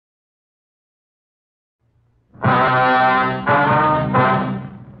The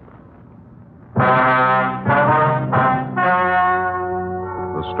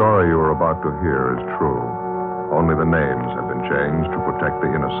story you are about to hear is true. Only the names have been changed to protect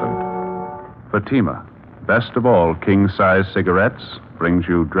the innocent. Fatima, best of all king-size cigarettes, brings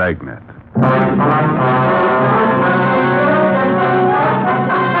you Dragnet.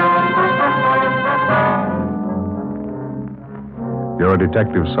 You're a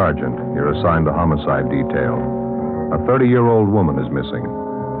detective sergeant. You're assigned to homicide detail. A 30-year-old woman is missing.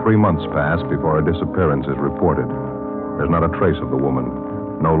 3 months pass before her disappearance is reported. There's not a trace of the woman.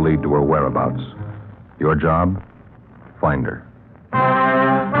 No lead to her whereabouts. Your job? Find her.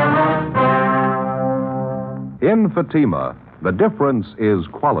 In Fatima, the difference is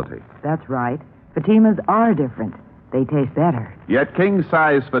quality. That's right. Fatimas are different. They taste better. Yet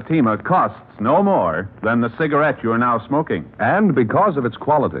king-size Fatima costs no more than the cigarette you're now smoking. And because of its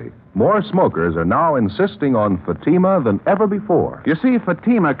quality, more smokers are now insisting on Fatima than ever before. You see,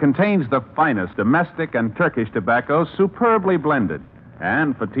 Fatima contains the finest domestic and Turkish tobaccos superbly blended.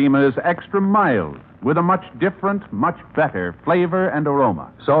 And Fatima is extra mild, with a much different, much better flavor and aroma.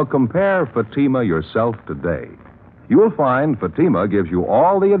 So compare Fatima yourself today. You'll find Fatima gives you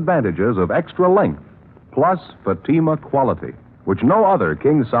all the advantages of extra length, plus Fatima quality, which no other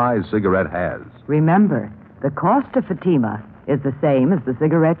king-size cigarette has. Remember, the cost of Fatima is the same as the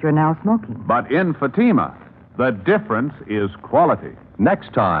cigarette you're now smoking. But in Fatima, the difference is quality.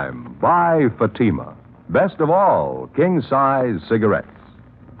 Next time, buy Fatima. Best of all, king-size cigarettes.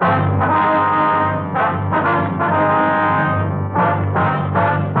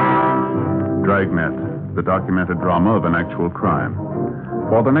 Dragnet, the documented drama of an actual crime.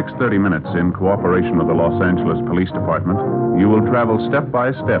 For the next 30 minutes, in cooperation with the Los Angeles Police Department, you will travel step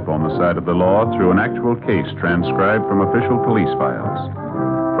by step on the side of the law through an actual case transcribed from official police files.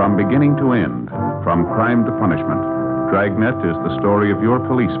 From beginning to end, from crime to punishment, Dragnet is the story of your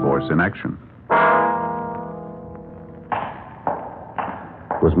police force in action.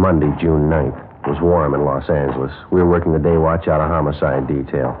 It was Monday, June 9th. It was warm in Los Angeles. We were working the day watch out of homicide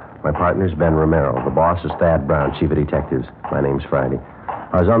detail. My partner's Ben Romero. The boss is Thad Brown, chief of detectives. My name's Friday.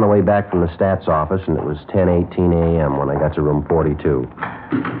 I was on the way back from the stats office, and it was 10:18 a.m. when I got to room 42.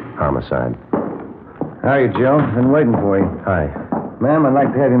 Homicide. How are you, Joe? Been waiting for you. Hi. Ma'am, I'd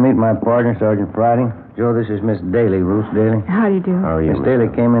like to have you meet my partner, Sergeant Friday. Joe, this is Miss Daly, Ruth Daly. How do you do? How are you, Miss Daly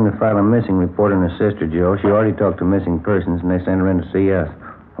came in to file a missing report on her sister, Joe. She already talked to missing persons, and they sent her in to see us.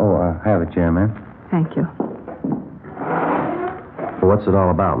 Oh, have a chair, ma'am. Thank you. Well, what's it all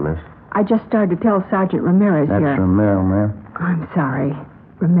about, miss? I just started to tell Sergeant Ramirez That's here. Romero, ma'am. I'm sorry.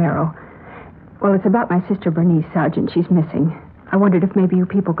 Romero. Well, it's about my sister Bernice, Sergeant. She's missing. I wondered if maybe you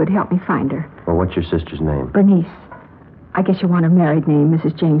people could help me find her. Well, what's your sister's name? Bernice. I guess you want her married name,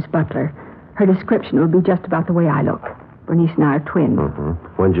 Mrs. James Butler. Her description would be just about the way I look. Bernice and I are twins. Mm-hmm.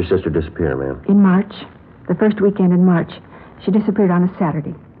 When did your sister disappear, ma'am? In March. The first weekend in March. She disappeared on a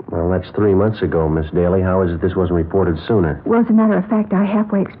Saturday. Well, that's 3 months ago, Miss Daly. How is it this wasn't reported sooner? Well, as a matter of fact, I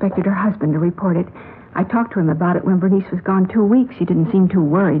halfway expected her husband to report it. I talked to him about it when Bernice was gone 2 weeks. He didn't seem too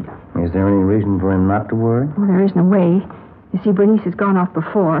worried. Is there any reason for him not to worry? Well, there isn't a way. You see, Bernice has gone off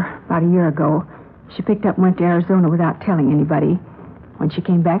before, about a year ago. She picked up and went to Arizona without telling anybody. When she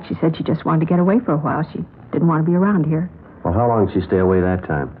came back, she said she just wanted to get away for a while. She didn't want to be around here. Well, how long did she stay away that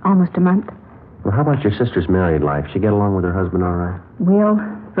time? Almost a month. Well, how about your sister's married life? She get along with her husband all right? Well,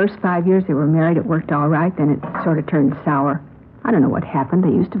 first 5 years they were married, it worked all right. Then it sort of turned sour. I don't know what happened. They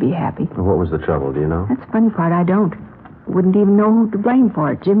used to be happy. Well, what was the trouble, do you know? That's the funny part. I don't. Wouldn't even know who to blame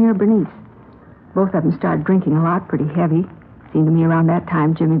for it, Jimmy or Bernice. Both of them started drinking a lot, pretty heavy. Seemed to me around that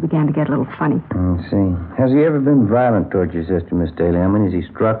time Jimmy began to get a little funny. I see. Has he ever been violent towards your sister, Miss Daly? I mean, has he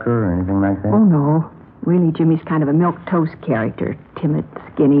struck her or anything like that? Oh, no. Really, Jimmy's kind of a milquetoast character. Timid,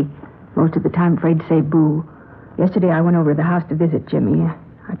 skinny. Most of the time afraid to say boo. Yesterday I went over to the house to visit Jimmy.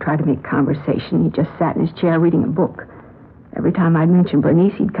 I tried to make conversation. He just sat in his chair reading a book. Every time I'd mention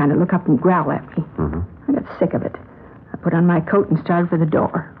Bernice, he'd kind of look up and growl at me. Mm-hmm. I got sick of it. I put on my coat and started for the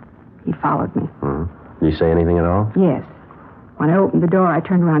door. He followed me. Mm-hmm. Did you say anything at all? Yes. When I opened the door, I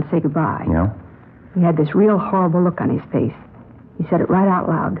turned around to say goodbye. Yeah? He had this real horrible look on his face. He said it right out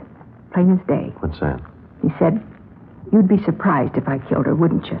loud, plain as day. What's that? He said, "You'd be surprised if I killed her,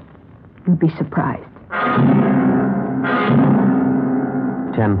 wouldn't you? You'd be surprised."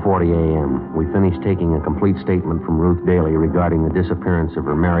 10:40 a.m. We finished taking a complete statement from Ruth Daly regarding the disappearance of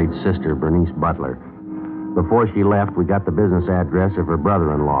her married sister, Bernice Butler. Before she left, we got the business address of her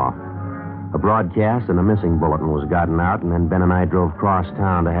brother-in-law. A broadcast and a missing bulletin was gotten out, and then Ben and I drove across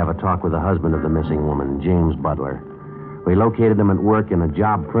town to have a talk with the husband of the missing woman, James Butler. We located him at work in a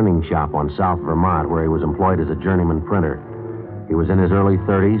job printing shop on South Vermont where he was employed as a journeyman printer. He was in his early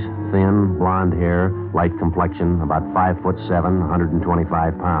 30s, thin, blonde hair, light complexion, about 5'7",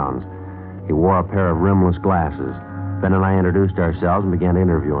 125 pounds. He wore a pair of rimless glasses. Ben and I introduced ourselves and began to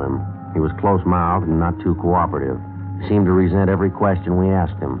interview him. He was close-mouthed and not too cooperative. He seemed to resent every question we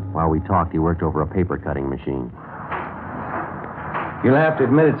asked him. While we talked, he worked over a paper-cutting machine. You'll have to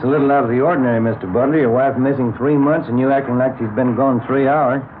admit it's a little out of the ordinary, Mr. Butler. Your wife missing 3 months and you acting like she's been gone 3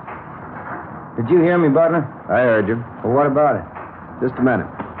 hours. Did you hear me, Butler? I heard you. Well, what about it? Just a minute.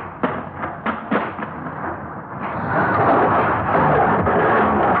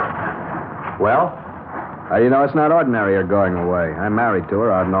 Well? You know, it's not ordinary her going away. I'm married to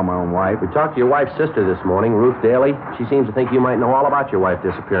her. I know my own wife. We talked to your wife's sister this morning, Ruth Daly. She seems to think you might know all about your wife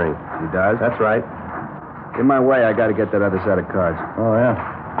disappearing. She does? That's right. In my way, I got to get that other set of cards. Oh, yeah.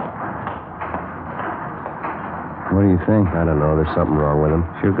 What do you think? I don't know. There's something wrong with him.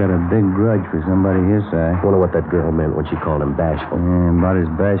 Sure got a big grudge for somebody his size. I wonder what that girl meant when she called him bashful. Yeah, about as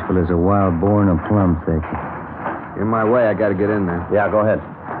bashful as a wild boar in a plum thicket. In my way, I got to get in there. Yeah, go ahead.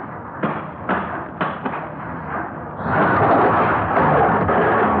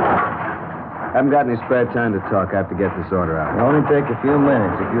 I haven't got any spare time to talk. I have to get this order out. It'll only take a few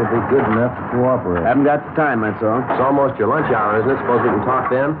minutes if you'll be good enough to cooperate. Haven't got the time, that's all. It's almost your lunch hour, isn't it? Suppose we can talk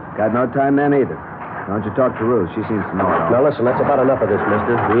then? Got no time then either. Why don't you talk to Ruth? She seems to know it all. Now, listen, that's about enough of this,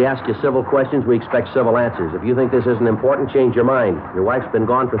 mister. We ask you civil questions, we expect civil answers. If you think this isn't important, change your mind. Your wife's been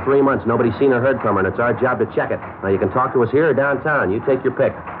gone for 3 months. Nobody's seen or heard from her, and it's our job to check it. Now, you can talk to us here or downtown. You take your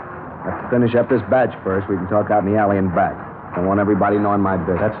pick. Have to finish up this batch first. We can talk out in the alley and back. I want everybody knowing my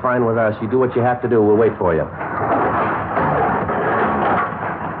business. That's fine with us. You do what you have to do. We'll wait for you.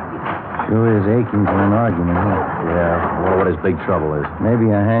 Sure is aching for an argument, huh? Yeah, I wonder what his big trouble is.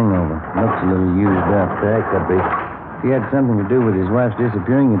 Maybe a hangover. Looks a little used up. Yeah, it could be. If he had something to do with his wife's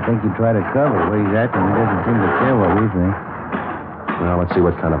disappearing, you'd think he'd try to cover the way he's acting. He doesn't seem to care what we think. Well, let's see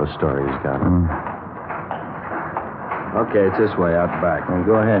what kind of a story he's got. Okay, it's this way, out back. Well,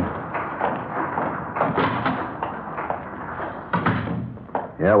 go ahead.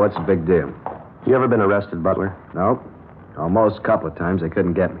 Yeah, what's the big deal? You ever been arrested, Butler? Nope. Almost a couple of times. They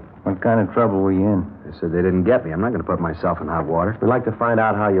couldn't get me. What kind of trouble were you in? They said they didn't get me. I'm not going to put myself in hot water. We'd like to find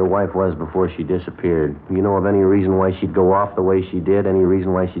out how your wife was before she disappeared. You know of any reason why she'd go off the way she did? Any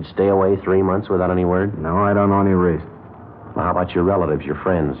reason why she'd stay away 3 months without any word? No, I don't know any reason. Well, how about your relatives, your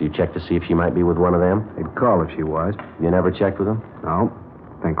friends? You checked to see if she might be with one of them? They'd call if she was. You never checked with them? No.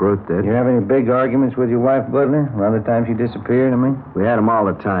 Think Ruth did. You have any big arguments with your wife, Butler? Around the time she disappeared, I mean? We had them all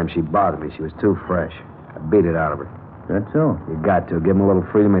the time. She bothered me. She was too fresh. I beat it out of her. That's so. You got to. Give him a little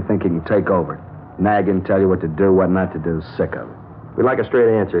freedom. They think he can take over. Nag and tell you what to do, what not to do. Sick of it. We'd like a straight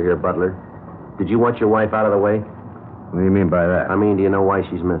answer here, Butler. Did you want your wife out of the way? What do you mean by that? I mean, do you know why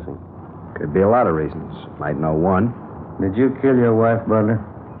she's missing? Could be a lot of reasons. Might know one. Did you kill your wife, Butler?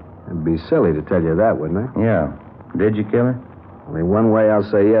 It'd be silly to tell you that, wouldn't it? Yeah. Did you kill her? Only one way I'll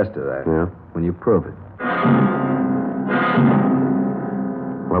say yes to that. Yeah? When you prove it.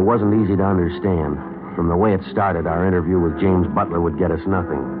 Well, it wasn't easy to understand. From the way it started, our interview with James Butler would get us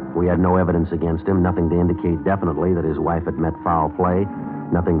nothing. We had no evidence against him, nothing to indicate definitely that his wife had met foul play,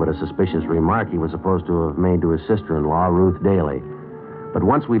 nothing but a suspicious remark he was supposed to have made to his sister-in-law, Ruth Daly. But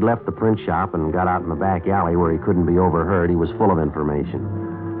once we'd left the print shop and got out in the back alley where he couldn't be overheard, he was full of information.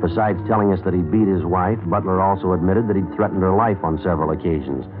 Besides telling us that he beat his wife, Butler also admitted that he'd threatened her life on several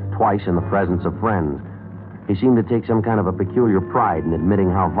occasions, twice in the presence of friends. He seemed to take some kind of a peculiar pride in admitting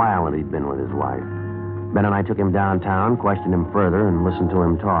how violent he'd been with his wife. Ben and I took him downtown, questioned him further, and listened to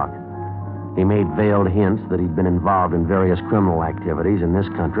him talk. He made veiled hints that he'd been involved in various criminal activities in this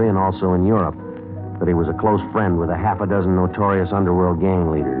country and also in Europe, that he was a close friend with a half a dozen notorious underworld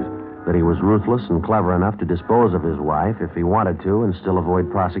gang leaders, that he was ruthless and clever enough to dispose of his wife if he wanted to and still avoid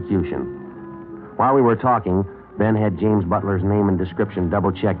prosecution. While we were talking, Ben had James Butler's name and description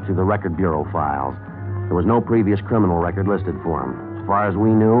double-checked through the Record Bureau files. There was no previous criminal record listed for him. As far as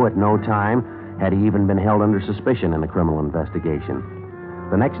we knew, at no time had he even been held under suspicion in a criminal investigation.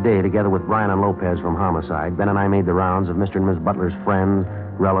 The next day, together with Brian and Lopez from Homicide, Ben and I made the rounds of Mr. and Miss Butler's friends,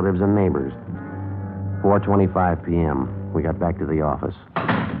 relatives, and neighbors. 4:25 p.m. We got back to the office.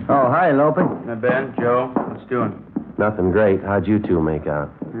 Oh, hi, Lopez. Now, Ben, Joe, what's doing? Nothing great. How'd you two make out?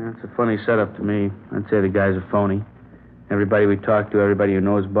 Yeah, it's a funny setup to me. I'd say the guy's a phony. Everybody we talk to, everybody who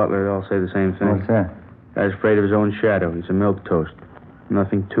knows Butler, they all say the same thing. What's that? Guy's afraid of his own shadow. He's a milquetoast.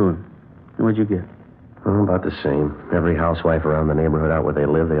 Nothing to him. And what'd you get? Oh, about the same. Every housewife around the neighborhood out where they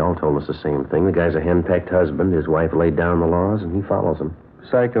live, they all told us the same thing. The guy's a hen-pecked husband. His wife laid down the laws, and he follows them.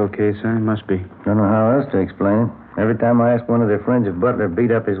 Psycho case, huh? Must be. Don't know how else to explain it. Every time I asked one of their friends if Butler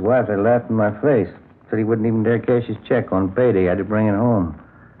beat up his wife, they laughed in my face. Said he wouldn't even dare cash his check on payday. Had to bring it home.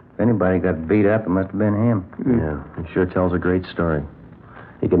 If anybody got beat up, it must have been him. Yeah, he sure tells a great story.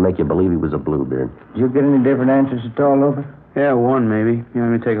 He could make you believe he was a bluebeard. Did you get any different answers at all, Loper? Yeah, one maybe. Yeah,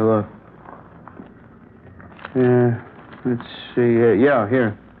 let me take a look. Let's see. Yeah,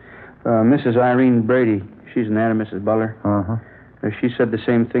 here. Mrs. Irene Brady. She's an aunt of Mrs. Butler. She said the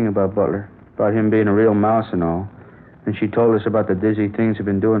same thing about Butler, about him being a real mouse and all. And she told us about the dizzy things he'd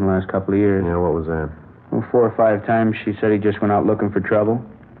been doing the last couple of years. Yeah, what was that? Well, 4 or 5 times she said he just went out looking for trouble,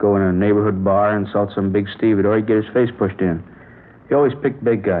 go in a neighborhood bar, insult some big stevedore, or he'd get his face pushed in. He always picked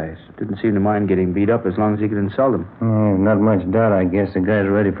big guys. Didn't seem to mind getting beat up as long as he could insult them. Not much doubt, I guess. The guy's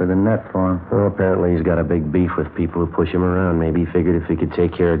ready for the nut for him. Well, apparently he's got a big beef with people who push him around. Maybe he figured if he could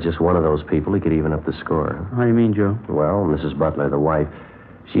take care of just one of those people, he could even up the score. How do you mean, Joe? Well, Mrs. Butler, the wife,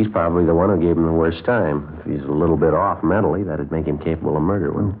 she's probably the one who gave him the worst time. If he's a little bit off mentally, that'd make him capable of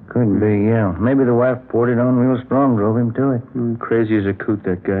murder, wouldn't it? Could be, yeah. Maybe the wife poured it on real strong, drove him to it. Crazy as a coot,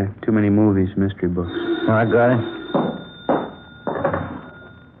 that guy. Too many movies, mystery books. Oh, I got it.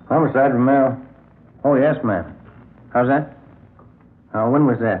 Homicide, Romero. Oh, yes, ma'am. How's that? When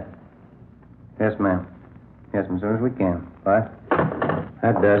was that? Yes, ma'am. Yes, ma'am, as soon as we can. Bye.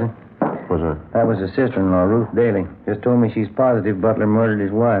 That does it. What's that? That was his sister-in-law, Ruth Daly. Just told me she's positive Butler murdered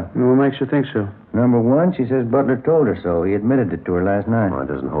his wife. What makes you think so? Number one, she says Butler told her so. He admitted it to her last night. Well,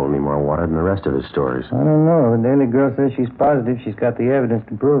 it doesn't hold any more water than the rest of his stories. I don't know. The Daly girl says she's positive she's got the evidence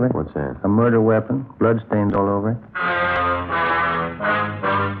to prove it. What's that? A murder weapon, bloodstains all over it.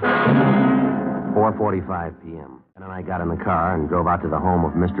 4:45 p.m. And I got in the car and drove out to the home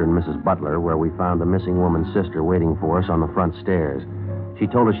of Mr. and Mrs. Butler, where we found the missing woman's sister waiting for us on the front stairs. She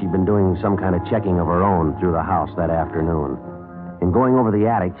told us she'd been doing some kind of checking of her own through the house that afternoon. In going over the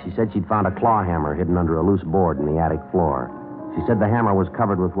attic, she said she'd found a claw hammer hidden under a loose board in the attic floor. She said the hammer was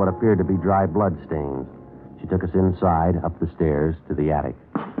covered with what appeared to be dry blood stains. She took us inside, up the stairs, to the attic.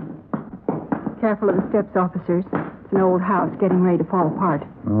 Careful of the steps, officers. It's an old house getting ready to fall apart.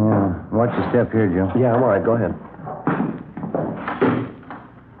 Yeah. Watch your step here, Joe. Yeah, I'm all right. Go ahead.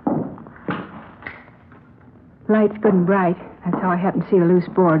 Light's good and bright. That's how I happen to see the loose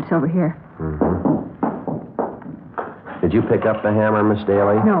boards over here. Did you pick up the hammer, Miss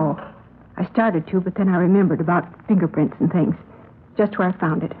Daly? No. I started to, but then I remembered about fingerprints and things. Just where I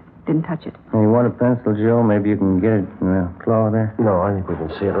found it. Didn't touch it. Hey, you want a pencil, Joe? Maybe you can get it in the claw there. No, I think we can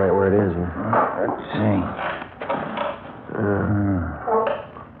see it right where it is. Let's see.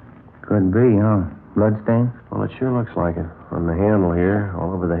 Could be, huh? Bloodstains? Well, it sure looks like it. On the handle here,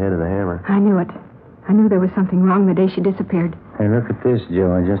 all over the head of the hammer. I knew it. I knew there was something wrong the day she disappeared. Hey, look at this,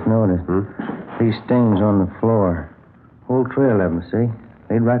 Joe. I just noticed. These stains on the floor. Whole trail of them, see?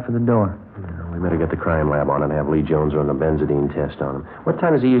 Laid right for the door. Yeah, we better get the crime lab on it and have Lee Jones run the benzodine test on him. What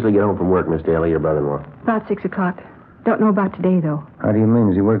time does he usually get home from work, Miss Daly, your brother-in-law? About 6 o'clock. Don't know about today, though. How do you mean?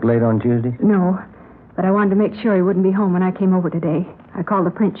 Does he work late on Tuesdays? No, but I wanted to make sure he wouldn't be home when I came over today. I called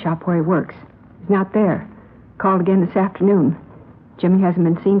the print shop where he works. He's not there. Called again this afternoon. Jimmy hasn't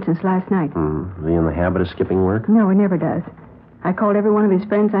been seen since last night. Is he in the habit of skipping work? No, he never does. I called every one of his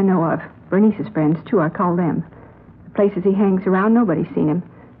friends I know of. Bernice's friends, too. I called them. The places he hangs around, nobody's seen him.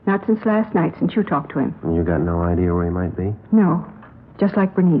 Not since last night, since you talked to him. And you got no idea where he might be? No. Just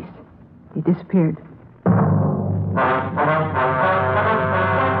like Bernice. He disappeared.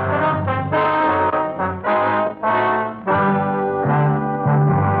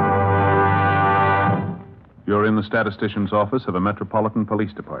 You're in the statistician's office of a Metropolitan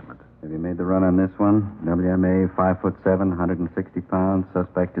Police Department. Have you made the run on this one? WMA, 5'7", 160 pounds.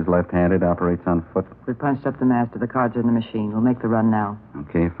 Suspect is left-handed, operates on foot. We punched up the master. The cards are in the machine. We'll make the run now.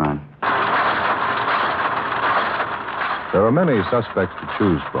 Okay, fine. There are many suspects to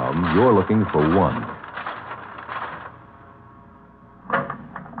choose from. You're looking for one.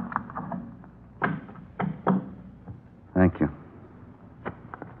 Thank you.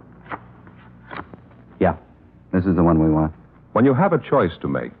 Yeah. This is the one we want. When you have a choice to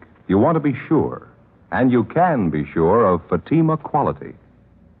make, you want to be sure. And you can be sure of Fatima quality.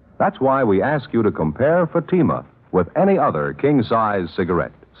 That's why we ask you to compare Fatima with any other king-size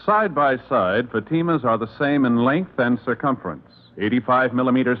cigarette. Side by side, Fatimas are the same in length and circumference. 85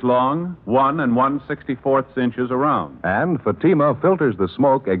 millimeters long, 1 1/64 inches around. And Fatima filters the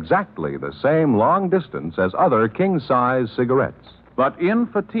smoke exactly the same long distance as other king-size cigarettes. But in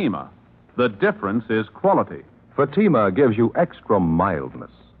Fatima, the difference is quality. Fatima gives you extra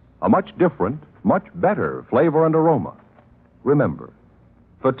mildness, a much different, much better flavor and aroma. Remember,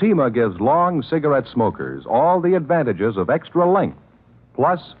 Fatima gives long cigarette smokers all the advantages of extra length,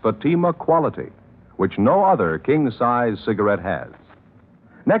 plus Fatima quality. which no other king-size cigarette has.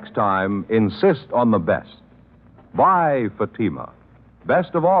 Next time, insist on the best. Buy Fatima.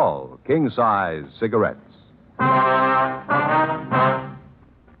 Best of all, king-size cigarettes.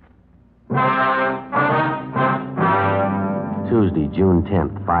 Tuesday, June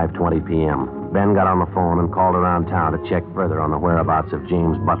 10th, 5:20 p.m. Ben got on the phone and called around town to check further on the whereabouts of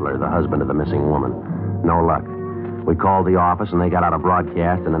James Butler, the husband of the missing woman. No luck. We called the office, and they got out a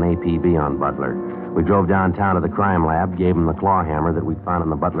broadcast and an APB on Butler. We drove downtown to the crime lab, gave him the claw hammer that we'd found in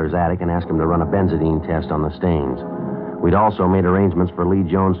the Butler's attic, and asked him to run a benzidine test on the stains. We'd also made arrangements for Lee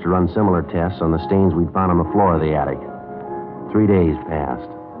Jones to run similar tests on the stains we'd found on the floor of the attic. 3 days passed.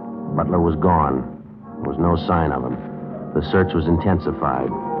 Butler was gone. There was no sign of him. The search was intensified.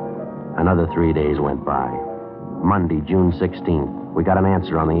 Another 3 days went by. Monday, June 16th, we got an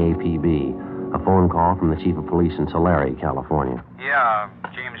answer on the APB. A phone call from the chief of police in Tulare, California. Yeah,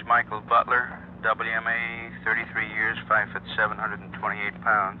 James Michael Butler, WMA, 33 years, 5'7", 128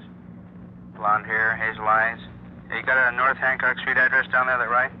 pounds. Blonde hair, hazel eyes. Hey, you got a North Hancock Street address down there, that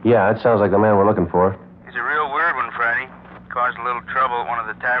right? Yeah, that sounds like the man we're looking for. He's a real weird one, Friday. Caused a little trouble at one of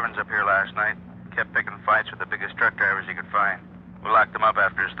the taverns up here last night. Kept picking fights with the biggest truck drivers he could find. We locked him up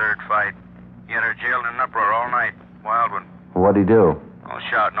after his third fight. He had her jailed in an uproar all night. Wild one. What'd he do? All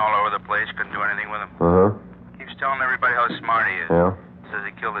shouting all over the place. Couldn't do anything with him. Uh-huh. Keeps telling everybody how smart he is. Yeah? Says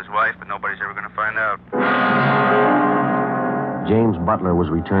he killed his wife, but nobody's ever going to find out. James Butler was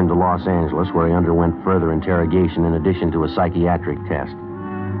returned to Los Angeles, where he underwent further interrogation in addition to a psychiatric test.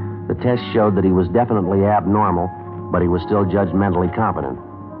 The test showed that he was definitely abnormal, but he was still judged mentally competent.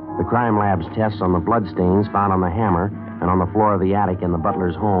 The crime lab's tests on the bloodstains found on the hammer and on the floor of the attic in the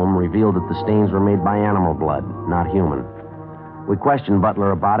Butler's home revealed that the stains were made by animal blood, not human. We questioned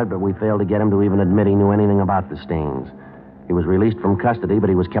Butler about it, but we failed to get him to even admit he knew anything about the stains. He was released from custody, but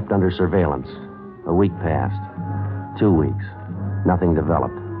he was kept under surveillance. A week passed. 2 weeks. Nothing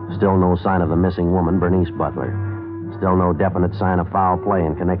developed. Still no sign of the missing woman, Bernice Butler. Still no definite sign of foul play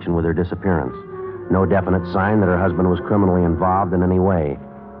in connection with her disappearance. No definite sign that her husband was criminally involved in any way.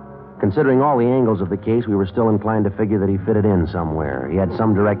 Considering all the angles of the case, we were still inclined to figure that he fitted in somewhere. He had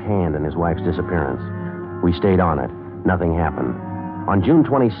some direct hand in his wife's disappearance. We stayed on it. Nothing happened. On June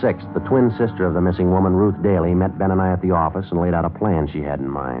 26th, the twin sister of the missing woman, Ruth Daly, met Ben and I at the office and laid out a plan she had in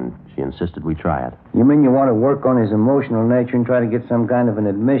mind. She insisted we try it. You mean you want to work on his emotional nature and try to get some kind of an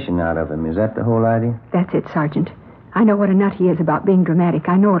admission out of him? Is that the whole idea? That's it, Sergeant. I know what a nut he is about being dramatic.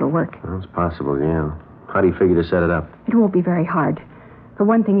 I know it'll work. Well, it's possible, yeah. How do you figure to set it up? It won't be very hard. For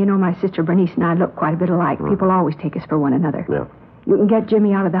one thing, you know my sister Bernice and I look quite a bit alike. People always take us for one another. Yeah. You can get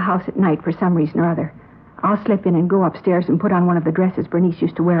Jimmy out of the house at night for some reason or other. I'll slip in and go upstairs and put on one of the dresses Bernice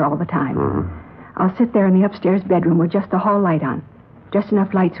used to wear all the time. I'll sit there in the upstairs bedroom with just the hall light on. Just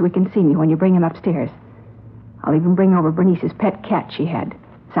enough light so he can see me when you bring him upstairs. I'll even bring over Bernice's pet cat she had,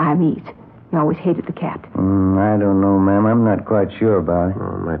 Siamese. He always hated the cat. I don't know, ma'am. I'm not quite sure about it.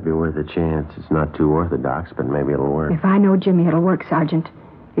 Well, it might be worth a chance. It's not too orthodox, but maybe it'll work. If I know Jimmy, it'll work, Sergeant.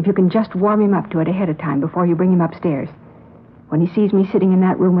 If you can just warm him up to it ahead of time before you bring him upstairs. When he sees me sitting in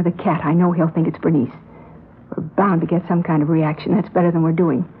that room with a cat, I know he'll think it's Bernice. We're bound to get some kind of reaction. That's better than we're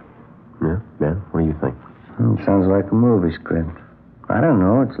doing. Yeah, Ben, what do you think? Sounds like a movie script. I don't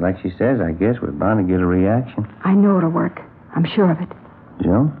know. It's like she says, I guess. We're bound to get a reaction. I know it'll work. I'm sure of it.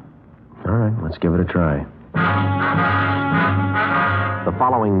 Joe? All right, let's give it a try. The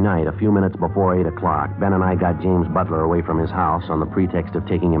following night, a few minutes before 8 o'clock, Ben and I got James Butler away from his house on the pretext of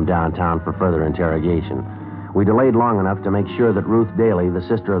taking him downtown for further interrogation. We delayed long enough to make sure that Ruth Daly, the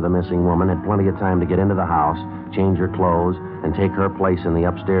sister of the missing woman, had plenty of time to get into the house, change her clothes, and take her place in the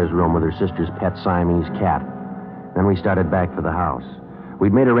upstairs room with her sister's pet Siamese cat. Then we started back for the house.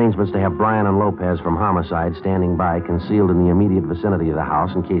 We'd made arrangements to have Brian and Lopez from Homicide standing by, concealed in the immediate vicinity of the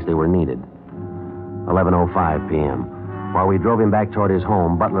house in case they were needed. 11:05 p.m. While we drove him back toward his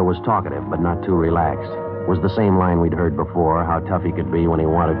home, Butler was talkative, but not too relaxed. It was the same line we'd heard before, how tough he could be when he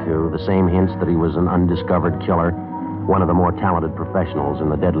wanted to, the same hints that he was an undiscovered killer, one of the more talented professionals in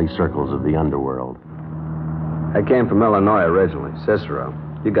the deadly circles of the underworld. I came from Illinois originally, Cicero.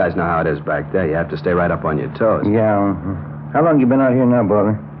 You guys know how it is back there. You have to stay right up on your toes. Yeah. How long you been out here now,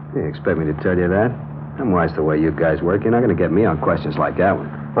 Butler? You expect me to tell you that? I'm wise to the way you guys work. You're not going to get me on questions like that one.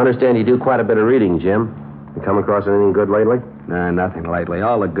 I understand you do quite a bit of reading, Jim. You come across anything good lately? Nah, nothing lately.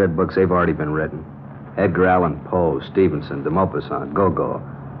 All the good books, they've already been written. Edgar Allan Poe, Stevenson, de Maupassant, Gogol.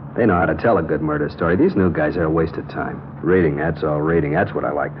 They know how to tell a good murder story. These new guys are a waste of time. Reading, that's all reading. That's what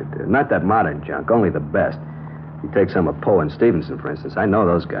I like to do. Not that modern junk, only the best. You take some of Poe and Stevenson, for instance. I know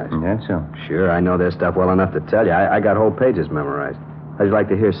those guys. That's so. Sure, I know their stuff well enough to tell you. I got whole pages memorized. How'd you like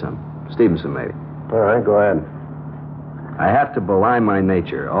to hear some? Stevenson, maybe. All right, go ahead. I have to belie my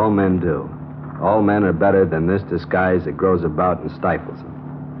nature. All men do. All men are better than this disguise that grows about and stifles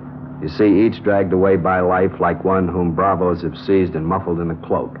them. You see, each dragged away by life like one whom bravos have seized and muffled in a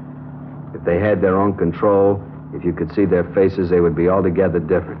cloak. If they had their own control, if you could see their faces, they would be altogether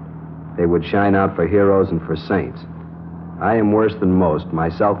different. They would shine out for heroes and for saints. I am worse than most.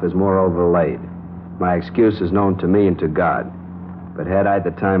 Myself is more overlaid. My excuse is known to me and to God. But had I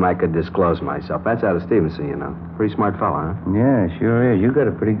the time, I could disclose myself. That's out of Stevenson, you know. Pretty smart fella, huh? Yeah, sure is. You got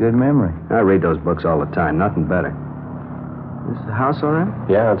a pretty good memory. I read those books all the time. Nothing better. Is the house all right?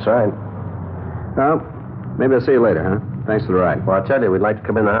 Yeah, that's right. Well, maybe I'll see you later, huh? Thanks for the ride. Well, I'll tell you, we'd like to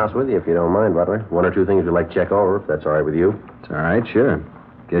come in the house with you if you don't mind, Butler. One or two things we'd like to check over, if that's all right with you. It's all right, sure.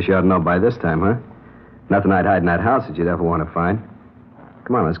 Guess you ought to know by this time, huh? Nothing I'd hide in that house that you'd ever want to find.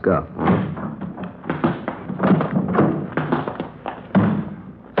 Come on, let's go.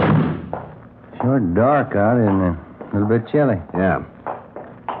 Sure dark out, isn't it? A little bit chilly. Yeah.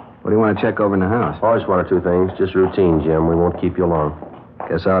 What do you want to check over in the house? Oh, just one or two things. Just routine, Jim. We won't keep you long.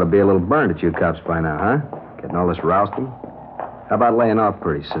 Guess I ought to be a little burned at you cops by now, huh? Getting all this rousting. How about laying off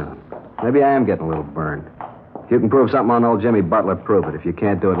pretty soon? Maybe I am getting a little burned. If you can prove something on old Jimmy Butler, prove it. If you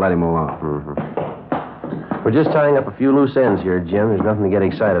can't do it, let him alone. Mm-hmm. We're just tying up a few loose ends here, Jim. There's nothing to get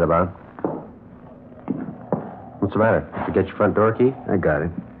excited about. What's the matter? Forget your front door key? I got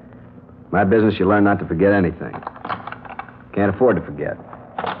it. My business, you learn not to forget anything. Can't afford to forget.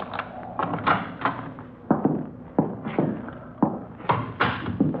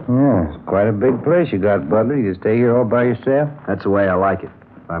 Yeah, it's quite a big place you got, Butler. You stay here all by yourself? That's the way I like it,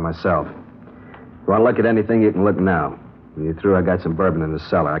 by myself. If you want to look at anything, you can look now. When you're through, I got some bourbon in the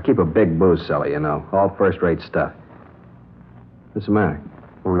cellar. I keep a big booze cellar, you know. All first-rate stuff. What's the matter?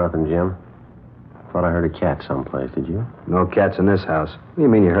 Oh, nothing, Jim. Thought I heard a cat someplace, did you? No cats in this house. What do you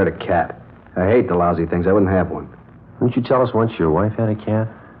mean you heard a cat? I hate the lousy things. I wouldn't have one. Didn't you tell us once your wife had a cat?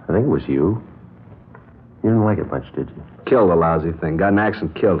 I think it was you. You didn't like it much, did you? Killed the lousy thing. Got in an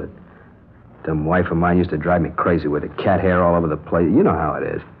accident, killed it. Dumb wife of mine used to drive me crazy with it. Cat hair all over the place. You know how it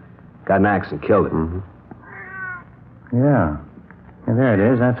is. Got in an accident, killed it. Mm-hmm. Yeah. Yeah, there it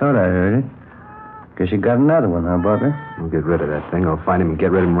is. I thought I heard it. Guess you got another one, huh, Butler? I'll get rid of that thing. I'll find him and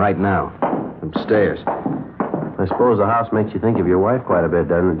get rid of him right now. Upstairs. I suppose the house makes you think of your wife quite a bit,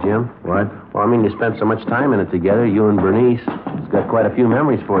 doesn't it, Jim? What? Well, I mean, you spent so much time in it together, you and Bernice. It's got quite a few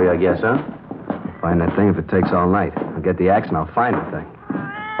memories for you, I guess, huh? Find that thing if it takes all night. I'll get the axe and I'll find the thing.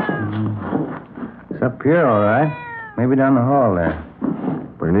 It's up here, all right. Maybe down the hall there.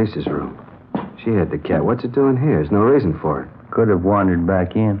 Bernice's room. She had the cat. What's it doing here? There's no reason for it. Could have wandered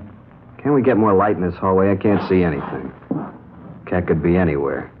back in. Can't we get more light in this hallway? I can't see anything. Cat could be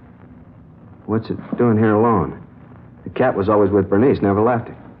anywhere. What's it doing here alone? The cat was always with Bernice, never left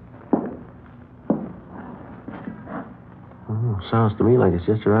her. Oh, sounds to me like it's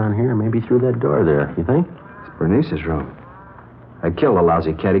just around here, maybe through that door there. You think? It's Bernice's room. I killed the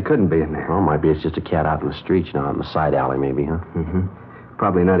lousy cat. He couldn't be in there. Oh, might be it's just a cat out in the street, you know, out in the side alley, maybe, huh? Mm-hmm.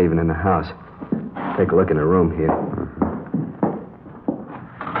 Probably not even in the house. Take a look in the room here.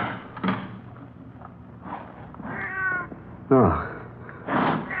 No.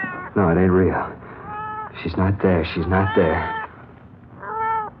 No, it ain't real. She's not there. She's not there.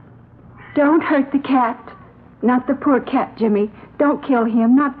 Don't hurt the cat. Not the poor cat, Jimmy. Don't kill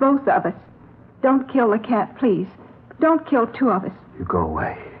him. Not both of us. Don't kill the cat, please. Don't kill two of us. You go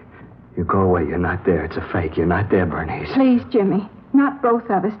away. You go away. You're not there. It's a fake. You're not there, Bernice. Please, Jimmy. Not both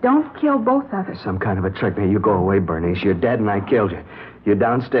of us. Don't kill both of us. Some kind of a trick. Now, you go away, Bernice. You're dead and I killed you. You're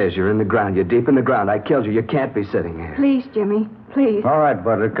downstairs. You're in the ground. You're deep in the ground. I killed you. You can't be sitting here. Please, Jimmy. Please. All right,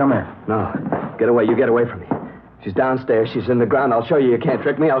 Butler, come here. No. Get away. You get away from me. She's downstairs. She's in the ground. I'll show you. You can't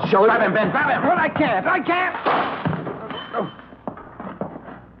trick me. I'll show you. Grab him, Ben. Grab him. Well, I can't.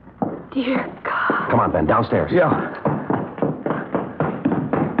 Dear God. Come on, Ben, downstairs. Yeah.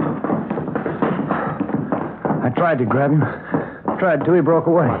 I tried to grab him. Tried to. He broke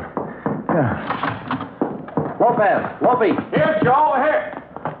away. Yeah. Lopez! Lopey! Here, Joe, here.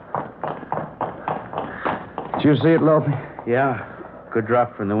 Did you see it, Lopey? Yeah. Good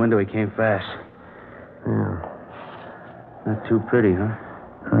drop from the window. He came fast. Yeah. Not too pretty, huh?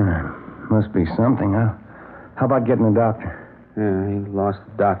 Must be something, huh? How about getting a doctor? Yeah, he lost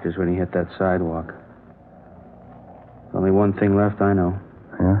the doctors when he hit that sidewalk. There's only one thing left I know.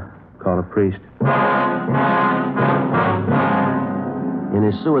 Yeah? Call a priest. In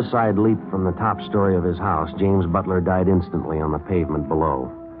his suicide leap from the top story of his house, James Butler died instantly on the pavement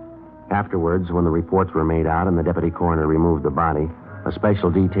below. Afterwards, when the reports were made out and the deputy coroner removed the body, a special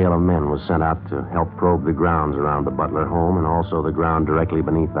detail of men was sent out to help probe the grounds around the Butler home and also the ground directly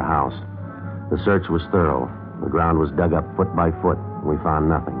beneath the house. The search was thorough. The ground was dug up foot by foot, and we found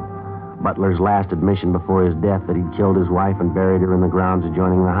nothing. Butler's last admission before his death that he'd killed his wife and buried her in the grounds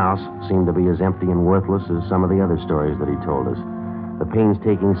adjoining the house seemed to be as empty and worthless as some of the other stories that he told us. The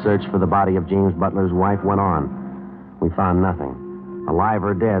painstaking search for the body of James Butler's wife went on. We found nothing. Alive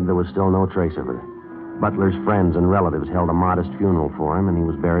or dead, there was still no trace of her. Butler's friends and relatives held a modest funeral for him, and he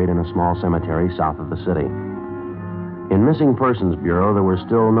was buried in a small cemetery south of the city. In Missing Persons Bureau, there were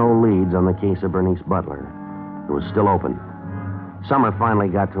still no leads on the case of Bernice Butler. It was still open. Summer finally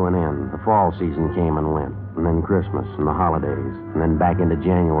got to an end. The fall season came and went, and then Christmas and the holidays, and then back into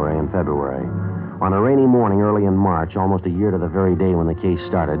January and February. On a rainy morning early in March, almost a year to the very day when the case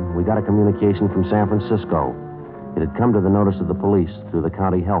started, we got a communication from San Francisco. It had come to the notice of the police through the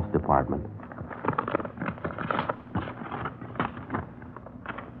county health department.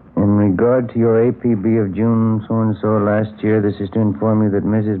 In regard to your APB of June so-and-so last year, this is to inform you that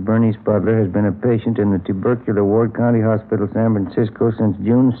Mrs. Bernice Butler has been a patient in the tubercular ward, County Hospital, San Francisco, since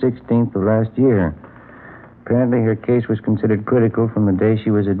June 16th of last year. Apparently, her case was considered critical from the day she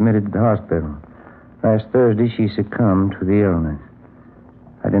was admitted to the hospital. Last Thursday, she succumbed to the illness.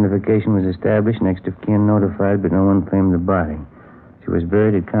 Identification was established, next of kin notified, but no one claimed the body. She was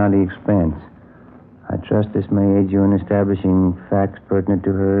buried at county expense. I trust this may aid you in establishing facts pertinent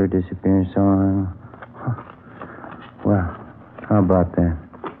to her disappearance, so on. Well, how about that?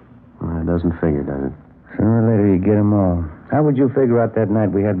 Well, it doesn't figure, does it? Sooner or later, you get them all. How would you figure out that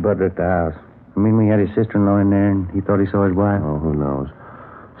night we had Butler at the house? I mean, we had his sister-in-law in there, and he thought he saw his wife? Oh, who knows?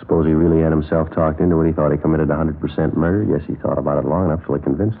 Suppose he really had himself talked into it. He thought he committed 100% murder. Yes, he thought about it long enough till he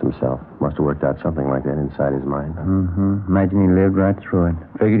convinced himself. Must have worked out something like that inside his mind. Mm-hmm. Imagine he lived right through it.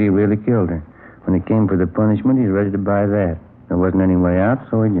 Figured he really killed her. When it came for the punishment, he's ready to buy that. There wasn't any way out,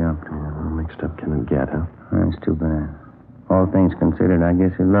 so he jumped. Yeah, mixed up can it get, huh? That's too bad. All things considered, I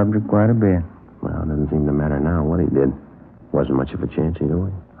guess he loved her quite a bit. Well, it doesn't seem to matter now what he did. Wasn't much of a chance either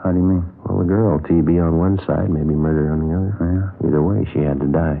way. How do you mean? Well, the girl, TB on one side, maybe murder on the other. Yeah. Either way, she had to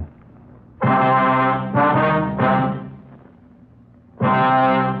die.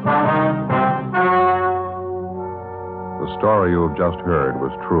 The story you have just heard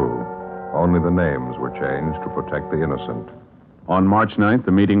was true. Only the names were changed to protect the innocent. On March 9th,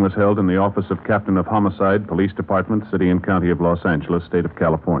 the meeting was held in the office of Captain of Homicide, Police Department, City and County of Los Angeles, State of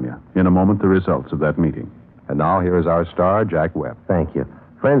California. In a moment, the results of that meeting. And now here is our star, Jack Webb. Thank you.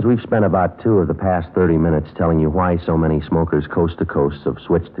 Friends, we've spent about 2 of the past 30 minutes telling you why so many smokers coast to coast have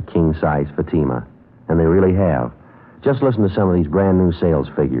switched to king-size Fatima. And they really have. Just listen to some of these brand-new sales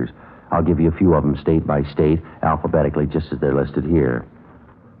figures. I'll give you a few of them state by state, alphabetically, just as they're listed here.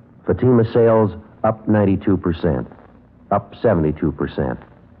 Fatima sales up 92%, up 72%,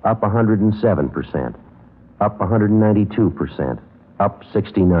 up 107%, up 192%, up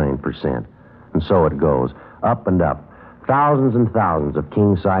 69%. And so it goes, up and up. Thousands and thousands of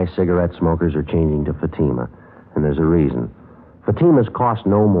king-size cigarette smokers are changing to Fatima, and there's a reason. Fatimas cost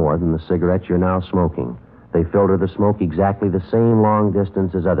no more than the cigarettes you're now smoking. They filter the smoke exactly the same long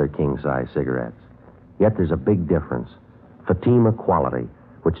distance as other king-size cigarettes. Yet there's a big difference. Fatima quality,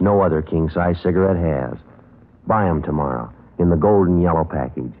 which no other king-size cigarette has. Buy them tomorrow in the golden yellow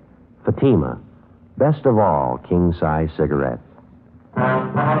package. Fatima, best of all king-size cigarettes.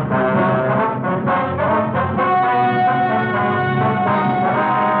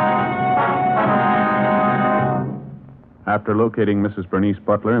 After locating Mrs. Bernice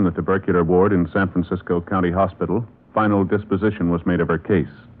Butler in the tubercular ward in San Francisco County Hospital, final disposition was made of her case.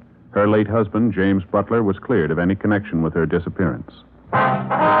 Her late husband, James Butler, was cleared of any connection with her disappearance.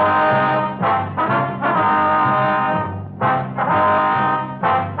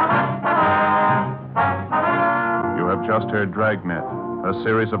 You have just heard Dragnet, a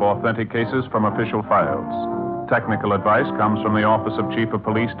series of authentic cases from official files. Technical advice comes from the Office of Chief of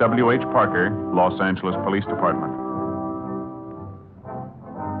Police W.H. Parker, Los Angeles Police Department.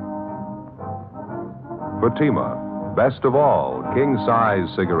 Fatima, best of all king-size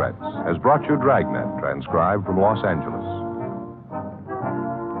cigarettes, has brought you Dragnet, transcribed from Los Angeles.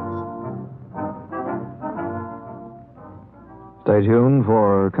 Stay tuned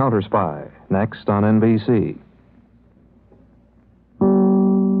for Counter Spy, next on NBC.